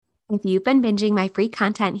If you've been binging my free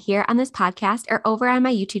content here on this podcast or over on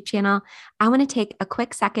my YouTube channel, I want to take a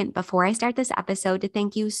quick second before I start this episode to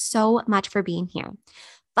thank you so much for being here.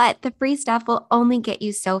 But the free stuff will only get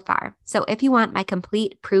you so far. So if you want my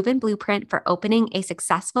complete proven blueprint for opening a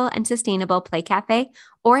successful and sustainable play cafe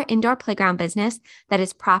or indoor playground business that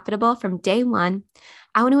is profitable from day one,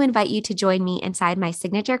 I want to invite you to join me inside my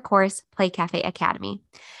signature course, Play Cafe Academy.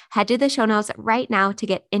 Head to the show notes right now to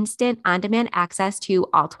get instant on-demand access to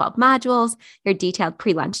all 12 modules, your detailed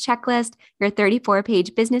pre-launch checklist, your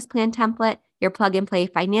 34-page business plan template, your plug-and-play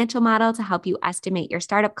financial model to help you estimate your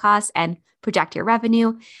startup costs and project your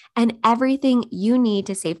revenue, and everything you need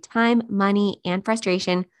to save time, money, and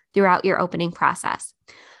frustration throughout your opening process.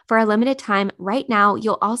 For a limited time, right now,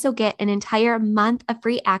 you'll also get an entire month of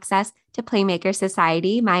free access to Playmaker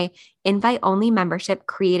Society, my invite-only membership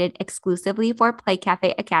created exclusively for Play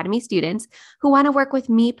Cafe Academy students who want to work with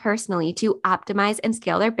me personally to optimize and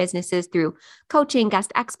scale their businesses through coaching,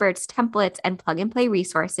 guest experts, templates, and plug-and-play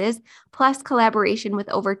resources, plus collaboration with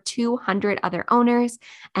over 200 other owners,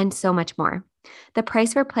 and so much more. The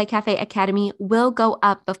price for Play Cafe Academy will go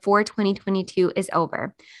up before 2022 is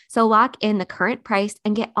over. So lock in the current price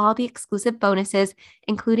and get all the exclusive bonuses,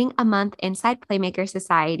 including a month inside Playmaker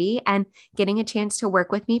Society and getting a chance to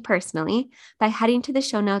work with me personally by heading to the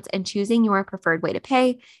show notes and choosing your preferred way to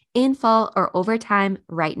pay in full or over time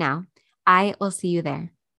right now. I will see you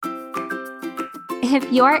there. If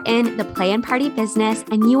you're in the play and party business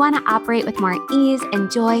and you want to operate with more ease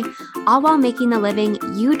and joy, all while making the living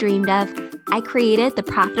you dreamed of, I created the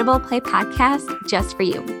Profitable Play podcast just for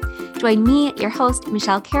you. Join me, your host,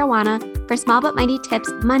 Michelle Caruana, for small but mighty tips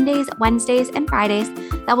Mondays, Wednesdays, and Fridays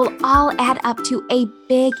that will all add up to a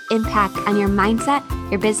big impact on your mindset,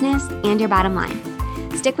 your business, and your bottom line.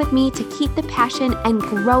 Stick with me to keep the passion and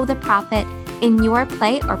grow the profit in your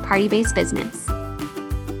play or party-based business.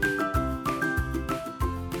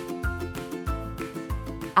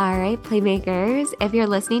 All right, Playmakers, if you're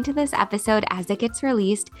listening to this episode as it gets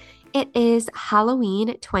released, it is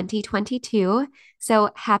Halloween 2022. So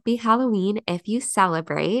happy Halloween if you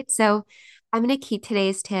celebrate. So I'm going to keep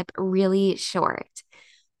today's tip really short.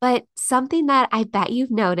 But something that I bet you've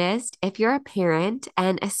noticed if you're a parent,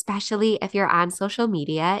 and especially if you're on social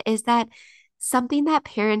media, is that something that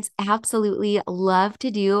parents absolutely love to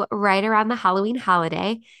do right around the Halloween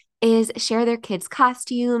holiday is share their kids'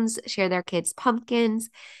 costumes, share their kids' pumpkins,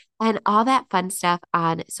 and all that fun stuff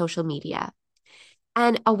on social media.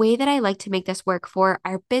 And a way that I like to make this work for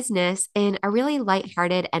our business in a really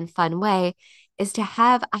lighthearted and fun way is to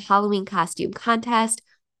have a Halloween costume contest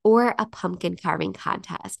or a pumpkin carving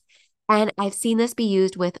contest. And I've seen this be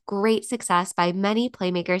used with great success by many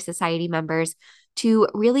Playmaker Society members to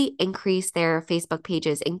really increase their Facebook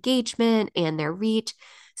page's engagement and their reach.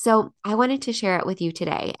 So I wanted to share it with you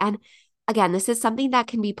today. And again, this is something that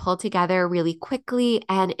can be pulled together really quickly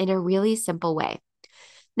and in a really simple way.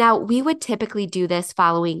 Now, we would typically do this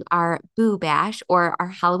following our Boo Bash or our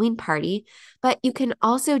Halloween party, but you can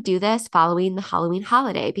also do this following the Halloween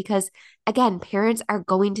holiday because, again, parents are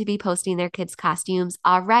going to be posting their kids' costumes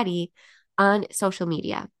already on social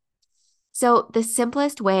media. So the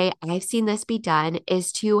simplest way I've seen this be done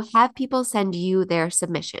is to have people send you their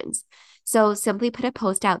submissions. So simply put a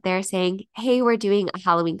post out there saying, hey, we're doing a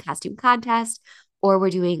Halloween costume contest, or we're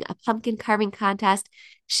doing a pumpkin carving contest.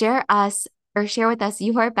 Share with us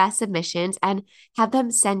your best submissions and have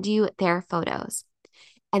them send you their photos.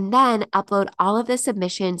 And then upload all of the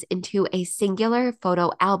submissions into a singular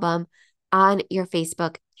photo album on your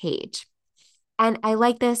Facebook page. And I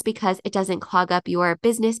like this because it doesn't clog up your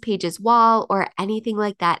business page's wall or anything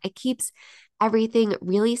like that. It keeps everything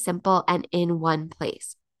really simple and in one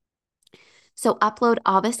place. So upload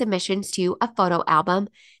all the submissions to a photo album,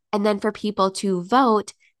 and then for people to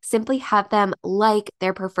vote, simply have them like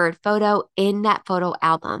their preferred photo in that photo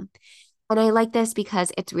album. And I like this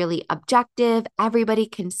because it's really objective. Everybody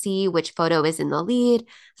can see which photo is in the lead,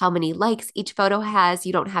 how many likes each photo has.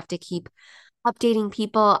 You don't have to keep updating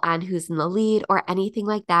people on who's in the lead or anything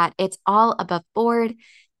like that. It's all above board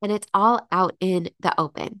and it's all out in the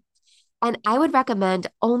open. And I would recommend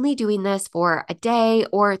only doing this for a day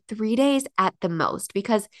or 3 days at the most,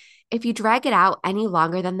 because if you drag it out any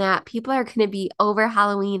longer than that, people are going to be over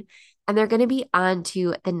Halloween and they're going to be on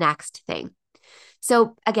to the next thing.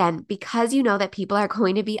 So again, because you know that people are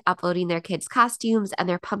going to be uploading their kids' costumes and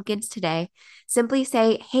their pumpkins today, simply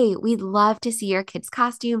say, hey, we'd love to see your kids'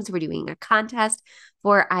 costumes. We're doing a contest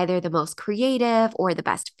for either the most creative or the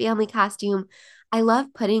best family costume. I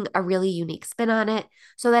love putting a really unique spin on it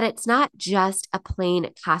so that it's not just a plain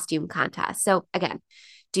costume contest. So again,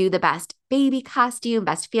 do the best baby costume,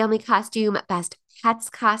 best family costume, best pets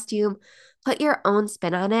costume. Put your own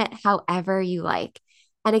spin on it however you like.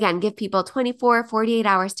 And again, give people 24, 48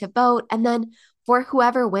 hours to vote. And then for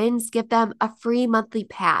whoever wins, give them a free monthly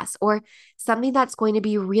pass or something that's going to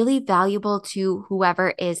be really valuable to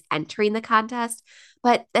whoever is entering the contest,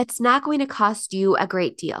 but that's not going to cost you a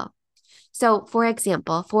great deal. So, for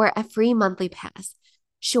example, for a free monthly pass,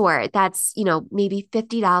 sure, that's, maybe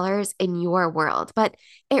 $50 in your world, but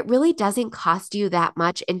it really doesn't cost you that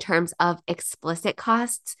much in terms of explicit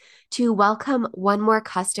costs to welcome one more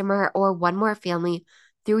customer or one more family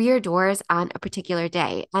through your doors on a particular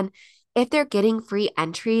day. And if they're getting free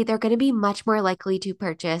entry, they're going to be much more likely to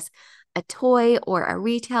purchase a toy or a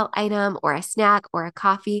retail item or a snack or a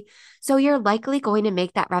coffee. So you're likely going to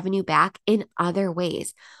make that revenue back in other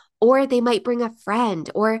ways. Or they might bring a friend,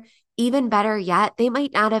 or even better yet, they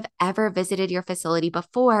might not have ever visited your facility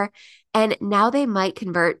before. And now they might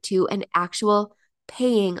convert to an actual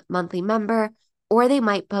paying monthly member, or they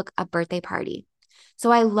might book a birthday party.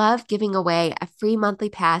 So I love giving away a free monthly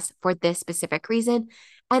pass for this specific reason.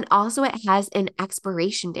 And also, it has an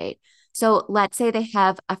expiration date. So let's say they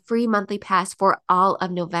have a free monthly pass for all of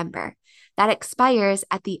November. That expires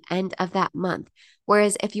at the end of that month.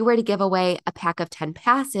 Whereas if you were to give away a pack of 10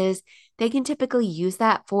 passes, they can typically use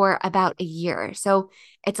that for about a year. So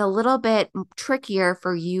it's a little bit trickier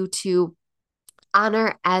for you to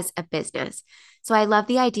honor as a business. So I love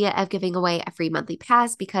the idea of giving away a free monthly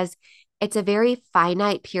pass because it's a very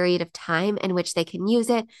finite period of time in which they can use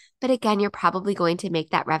it. But again, you're probably going to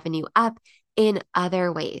make that revenue up in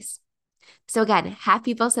other ways. So again, have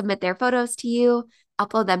people submit their photos to you,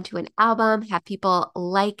 upload them to an album, have people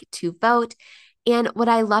like to vote. And what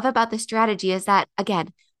I love about the strategy is that, again,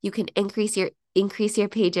 you can increase your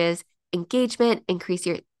page's engagement, increase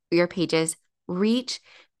your page's reach,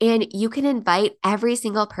 and you can invite every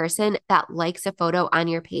single person that likes a photo on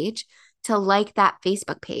your page to like that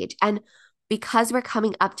Facebook page. And because we're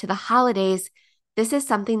coming up to the holidays, this is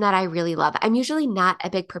something that I really love. I'm usually not a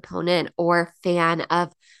big proponent or fan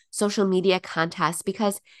of social media contests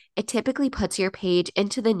because it typically puts your page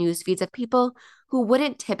into the news feeds of people who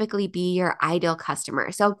wouldn't typically be your ideal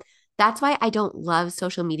customer. So that's why I don't love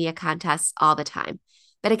social media contests all the time.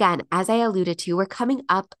 But again, as I alluded to, we're coming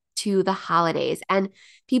up to the holidays, and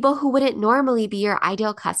people who wouldn't normally be your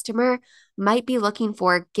ideal customer might be looking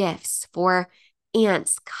for gifts for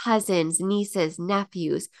aunts, cousins, nieces,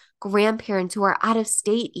 nephews, grandparents who are out of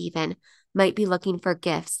state even might be looking for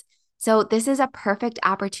gifts. So this is a perfect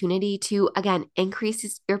opportunity to, again,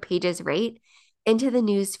 increase your page's rate into the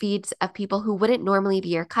news feeds of people who wouldn't normally be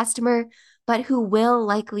your customer, but who will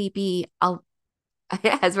likely be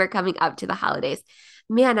as we're coming up to the holidays.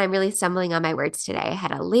 Man, I'm really stumbling on my words today. I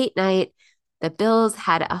had a late night. The Bills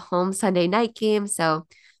had a home Sunday night game. So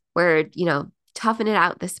we're, toughing it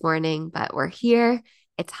out this morning, but we're here.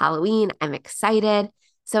 It's Halloween. I'm excited.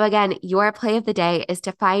 So again, your play of the day is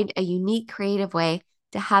to find a unique, creative way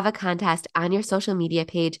to have a contest on your social media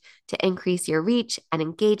page to increase your reach and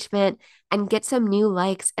engagement and get some new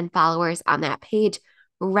likes and followers on that page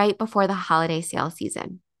right before the holiday sale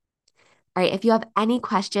season. All right, if you have any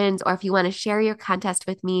questions or if you want to share your contest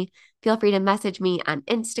with me, feel free to message me on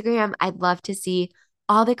Instagram. I'd love to see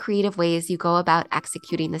all the creative ways you go about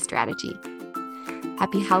executing the strategy.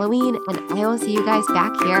 Happy Halloween, and I will see you guys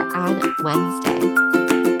back here on Wednesday.